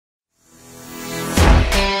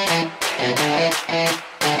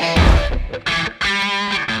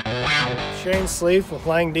Shane Sleef with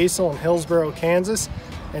Lang Diesel in Hillsboro, Kansas,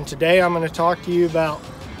 and today I'm going to talk to you about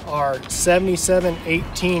our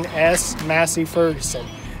 7718S Massey Ferguson,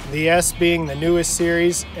 the S being the newest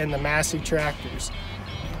series in the Massey tractors.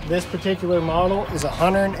 This particular model is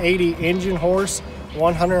 180 engine horse,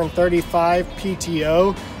 135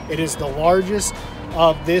 PTO. It is the largest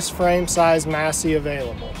of this frame size Massey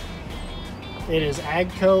available. It is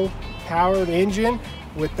AGCO powered engine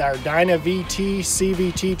with our Dyna VT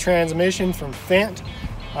CVT transmission from Fendt,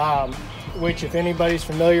 which if anybody's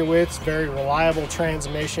familiar with, it's a very reliable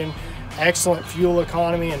transmission, excellent fuel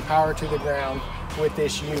economy and power to the ground with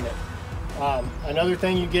this unit. Another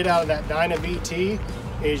thing you get out of that Dyna VT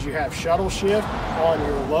is you have shuttle shift on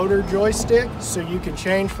your loader joystick, so you can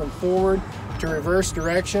change from forward to reverse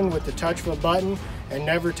direction with the touch of a button and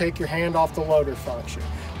never take your hand off the loader function.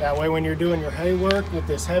 That way when you're doing your hay work with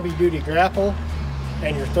this heavy duty grapple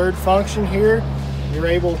and your third function here, you're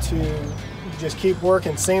able to just keep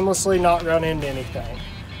working seamlessly, not run into anything.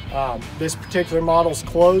 This particular model is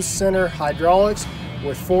closed center hydraulics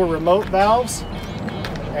with 4 remote valves.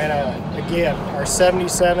 And again, our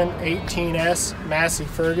 7718S Massey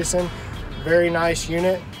Ferguson, very nice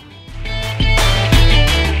unit.